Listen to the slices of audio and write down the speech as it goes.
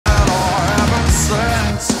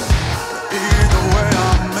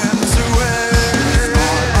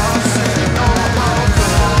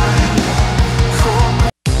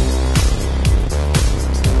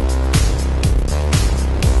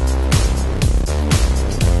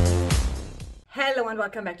Hello and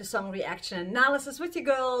welcome back to Song Reaction Analysis with your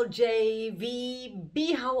girl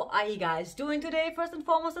JVB. How are you guys doing today? First and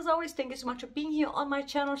foremost, as always, thank you so much for being here on my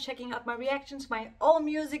channel, checking out my reactions, my own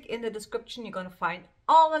music. In the description you're gonna find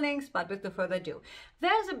all the links, but with no further ado,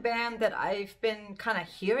 there's a band that I've been kind of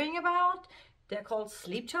hearing about. They're called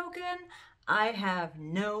Sleep Token. I have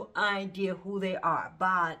no idea who they are,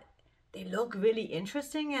 but they look really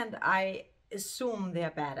interesting and I assume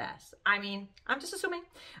they're badass. I mean, I'm just assuming.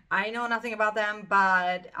 I know nothing about them,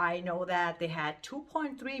 but I know that they had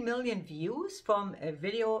 2.3 million views from a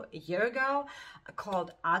video a year ago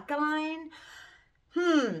called Alkaline.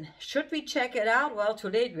 Should we check it out? Well, too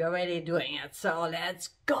late, we're already doing it, so let's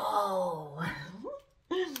go.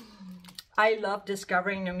 I love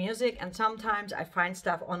discovering new music, and sometimes I find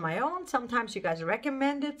stuff on my own, sometimes you guys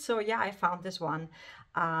recommend it. So yeah, I found this one.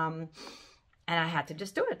 And I had to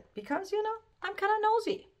just do it because, you know, I'm kind of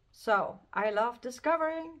nosy. So I love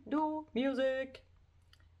discovering new music,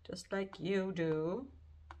 just like you do.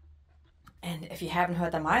 And if you haven't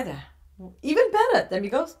heard them either, even better, then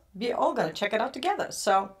we're all gonna check it out together.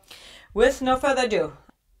 So with no further ado,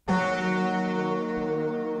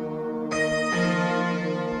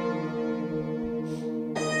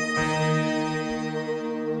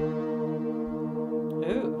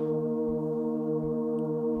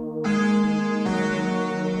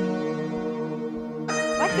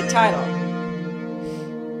 the title.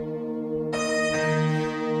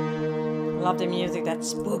 Love the music, that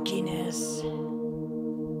spookiness.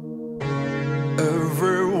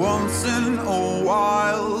 Every once in a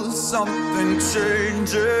while something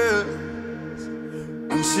changes,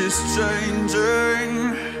 and she's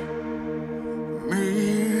changing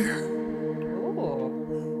me.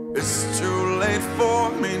 Ooh. It's too late for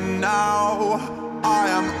me now, I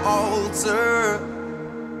am altered.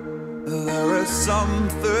 There is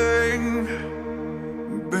something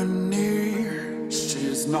beneath.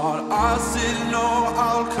 She's not acid nor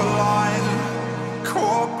alkaline,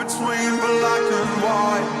 caught between black and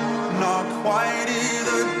white, not quite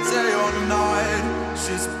either day or night.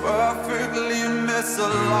 She's perfectly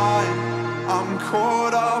misaligned. I'm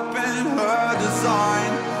caught up in her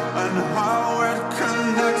design and how it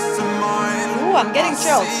connects to mine. Ooh, I'm getting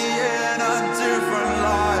chills. I see in a different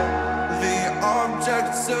light the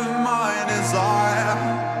objects of my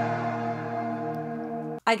desire.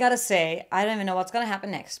 I gotta say, I don't even know what's gonna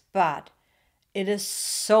happen next, but it is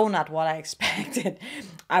so not what I expected.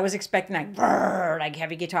 I was expecting like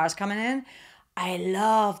heavy guitars coming in. I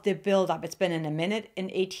love the build up. It's been in 1 minute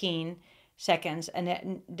and 18 seconds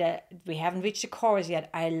and we haven't reached the chorus yet.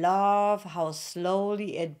 I love how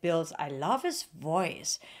slowly it builds. I love his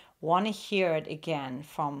voice. Want to hear it again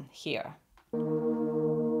from here.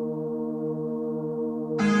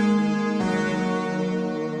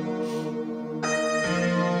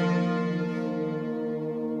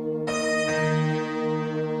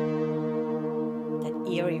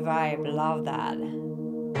 Eerie vibe, love that.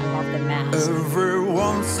 Love the mask. Every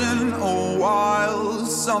once in a while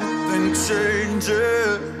something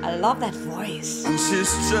changes. I love that voice. And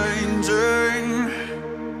she's changing.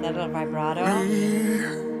 That little vibrato.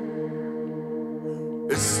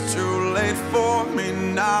 It's too late for me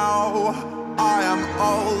now, I am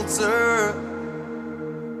altered.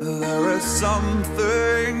 There is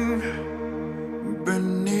something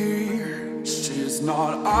beneath. She's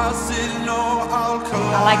not acid nor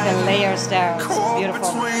alkaline. I like the layers there. It's beautiful.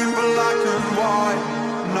 Caught between black and white,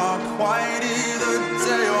 not quite either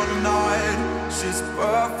day or night. She's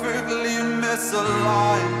perfectly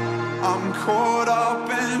misaligned. I'm caught up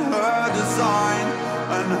in her design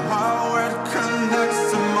and how it connects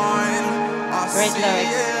to mine. I see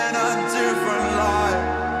in a different light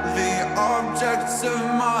the objects of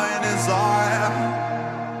my desire.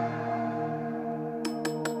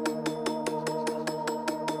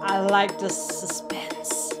 I like the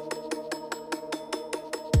suspense.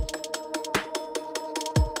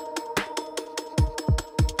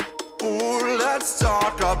 Ooh, let's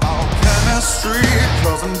talk about chemistry,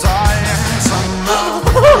 'cause I'm dying to know.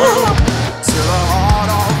 To the heart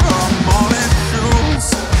of her molecules,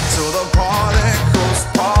 till the particles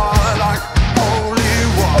part like holy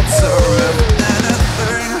water. If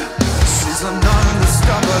anything, she's an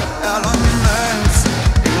undiscovered element,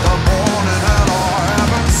 either born in hell or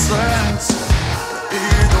heaven sent.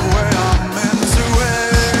 Either way, I'm into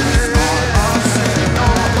it. I've seen no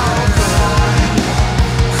alkaline,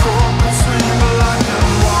 caught between black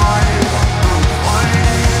and white, not quite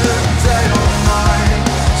either day or night.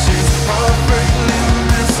 She's perfectly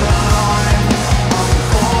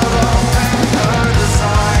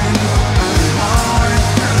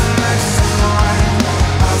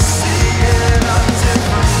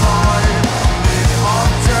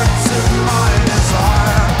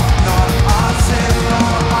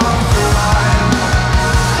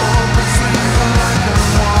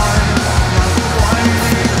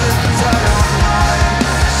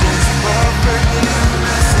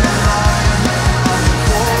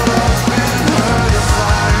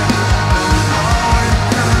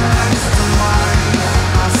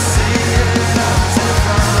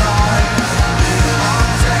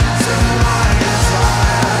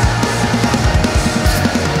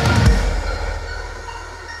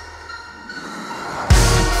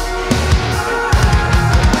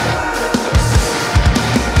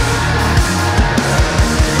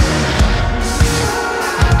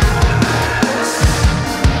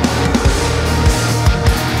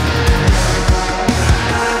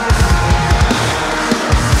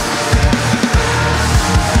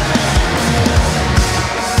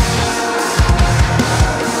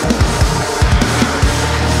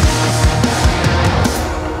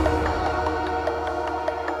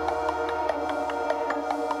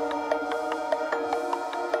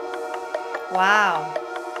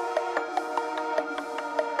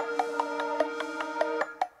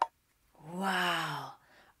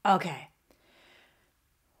Okay.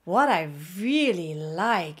 What I really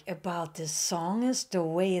like about this song is the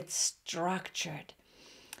way it's structured.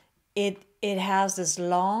 It has this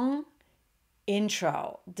long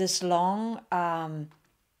intro, this long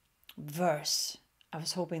verse. I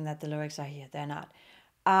was hoping that the lyrics are here. They're not.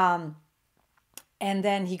 And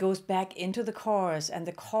then he goes back into the chorus, and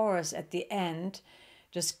the chorus at the end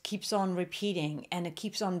just keeps on repeating, and it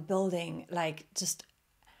keeps on building, like, just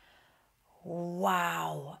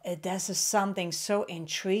wow. There's just something so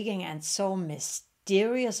intriguing and so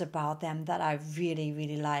mysterious about them that I really,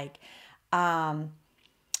 really like.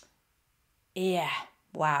 Yeah,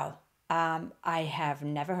 wow. I have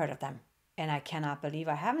never heard of them, and I cannot believe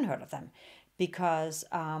I haven't heard of them, because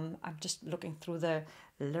I'm just looking through the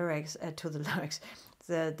lyrics,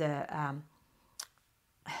 the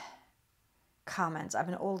comments. I'm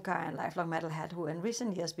an old guy and lifelong metalhead who in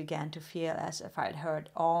recent years began to feel as if I'd heard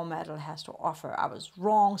all metal has to offer. I was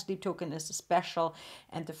wrong. Sleep Token is special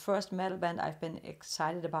and the first metal band I've been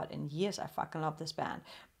excited about in years. I fucking love this band.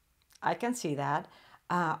 I can see that.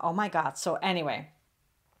 Oh my God. So anyway,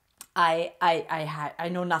 I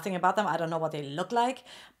know nothing about them. I don't know what they look like,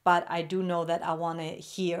 but I do know that I want to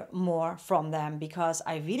hear more from them, because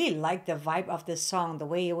I really like the vibe of this song, the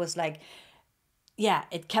way it was like, yeah,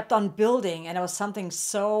 it kept on building, and there was something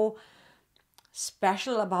so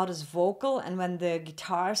special about his vocal. And when the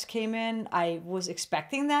guitars came in, I was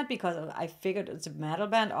expecting that, because I figured it's a metal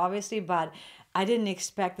band, obviously, but I didn't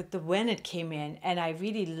expect that when it came in. And I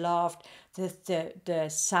really loved the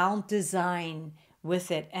sound design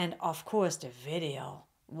with it, and of course the video.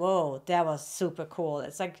 Whoa, that was super cool.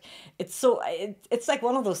 It's like, it's like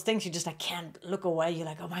one of those things you just like can't look away. You're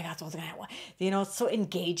like, oh my God, what's gonna happen? You know, it's so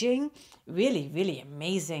engaging. Really, really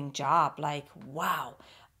amazing job. Like, wow.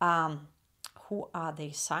 Who are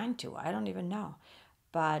they signed to? I don't even know.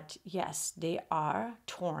 But yes, they are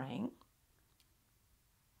touring.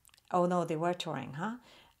 Oh no, they were touring, huh?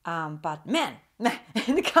 But man,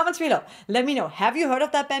 in the comments below, let me know. Have you heard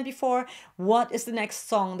of that band before? What is the next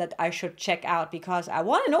song that I should check out? Because I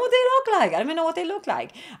want to know what they look like. I don't even know what they look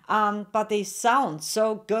like. But they sound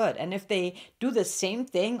so good. And if they do the same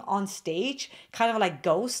thing on stage, kind of like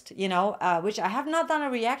Ghost, you know, which I have not done a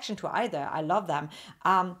reaction to either. I love them.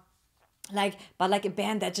 But a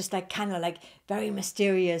band that just like kind of like very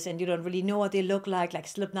mysterious, and you don't really know what they look like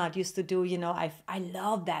Slipknot used to do, you know. I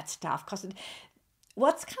love that stuff, because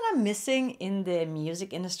what's kind of missing in the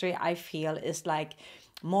music industry, I feel, is like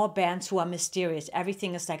more bands who are mysterious.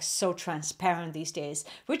 Everything is like so transparent these days,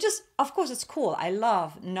 which is, of course, it's cool. I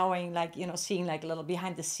love knowing, like, you know, seeing like a little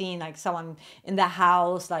behind the scene, like someone in the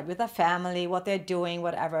house, like with their family, what they're doing,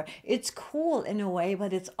 whatever. It's cool in a way,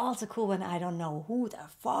 but it's also cool when I don't know who the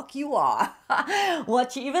fuck you are,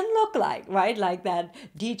 what you even look like, right? Like that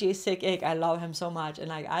DJ Sick Ick, I love him so much. And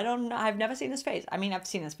like, I don't know, I've never seen his face. I mean, I've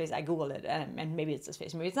seen his face, I Googled it, and maybe it's his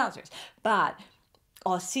face, maybe it's not his face. But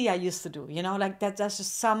or see, I used to do, you know, like that. There's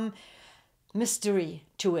just some mystery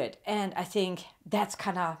to it, and I think that's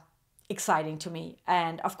kind of exciting to me.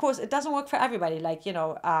 And of course, it doesn't work for everybody. Like, you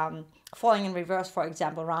know, Falling in Reverse, for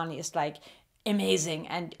example, Ronnie is like amazing,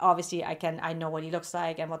 and obviously I know what he looks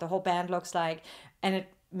like and what the whole band looks like, and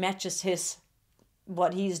it matches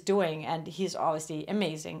what he's doing, and he's obviously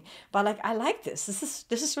amazing. But like, I like this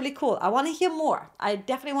is really cool. I want to hear more. I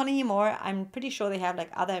definitely want to hear more. I'm pretty sure they have like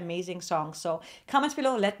other amazing songs. So comments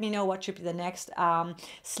below, let me know what should be the next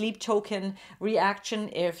Sleep Token reaction,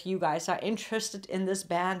 if you guys are interested in this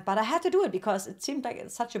band. But I had to do it because it seemed like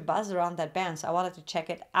it's such a buzz around that band, so I wanted to check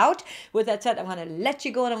it out. With that said, I'm going to let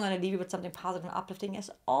you go, and I'm going to leave you with something positive and uplifting. As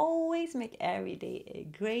always, make every day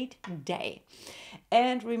a great day,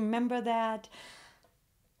 and remember that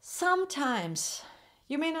sometimes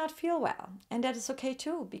you may not feel well, and that is okay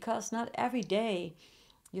too, because not every day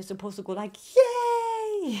you're supposed to go like,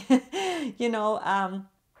 yay! You know,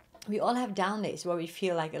 we all have down days where we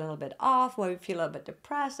feel like a little bit off, where we feel a little bit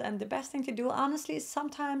depressed, and the best thing to do, honestly, is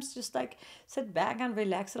sometimes just like sit back and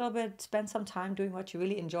relax a little bit, spend some time doing what you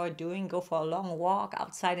really enjoy doing, go for a long walk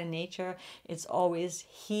outside in nature. It's always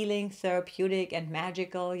healing, therapeutic, and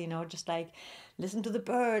magical, you know, just like listen to the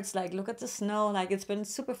birds, like look at the snow. Like, it's been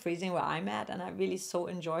super freezing where I'm at, and I really so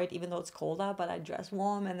enjoy it, even though it's cold out, but I dress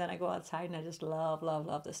warm and then I go outside, and I just love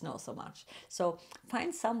the snow so much. So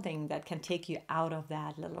find something that can take you out of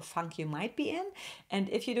that little funk you might be in, and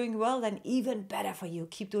if you're doing well, then even better for you.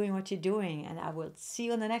 Keep doing what you're doing, and I will see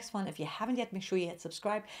you on the next one. If you haven't yet, make sure you hit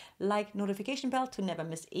subscribe, like, notification bell to never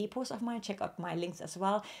miss a post of mine. Check out my links as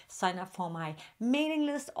well. Sign up for my mailing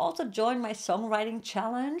list. Also join my songwriting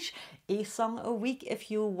challenge, a song a week, if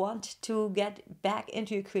you want to get back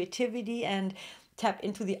into your creativity and tap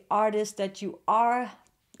into the artist that you are.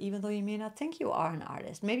 even though you may not think you are an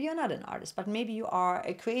artist. Maybe you're not an artist, but maybe you are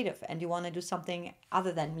a creative and you want to do something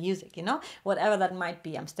other than music, you know, whatever that might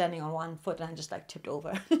be. I'm standing on one foot and I just like tipped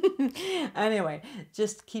over. Anyway,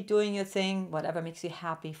 just keep doing your thing, whatever makes you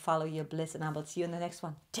happy, follow your bliss, and I will see you in the next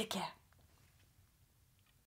one. Take care.